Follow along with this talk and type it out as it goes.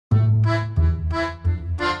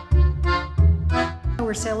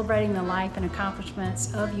we're celebrating the life and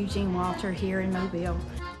accomplishments of Eugene Walter here in Mobile.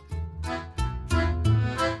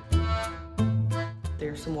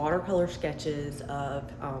 There's some watercolor sketches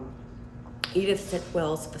of Edith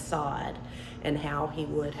Sitwell's facade and how he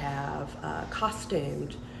would have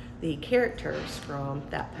costumed the characters from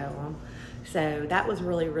that poem. So that was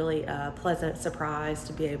really a pleasant surprise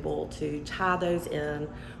to be able to tie those in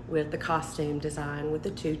with the costume design with the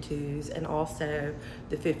tutus and also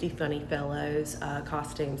the 50 Funny Fellows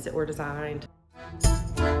costumes that were designed.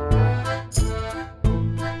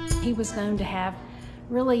 He was known to have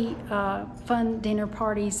really fun dinner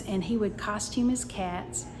parties, and he would costume his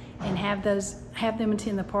cats and have them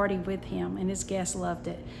attend the party with him, and his guests loved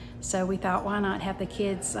it. So we thought, why not have the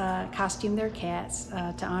kids costume their cats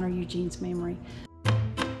to honor Eugene's memory.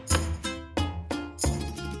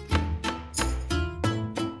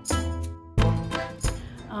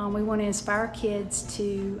 We want to inspire kids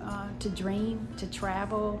to dream, to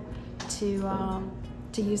travel, to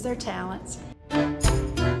use their talents.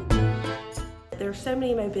 There's so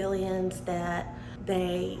many Mobilians that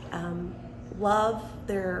they love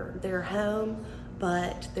their home,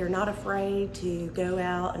 but they're not afraid to go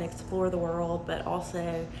out and explore the world, but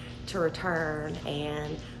also to return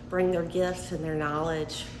and bring their gifts and their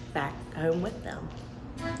knowledge back home with them.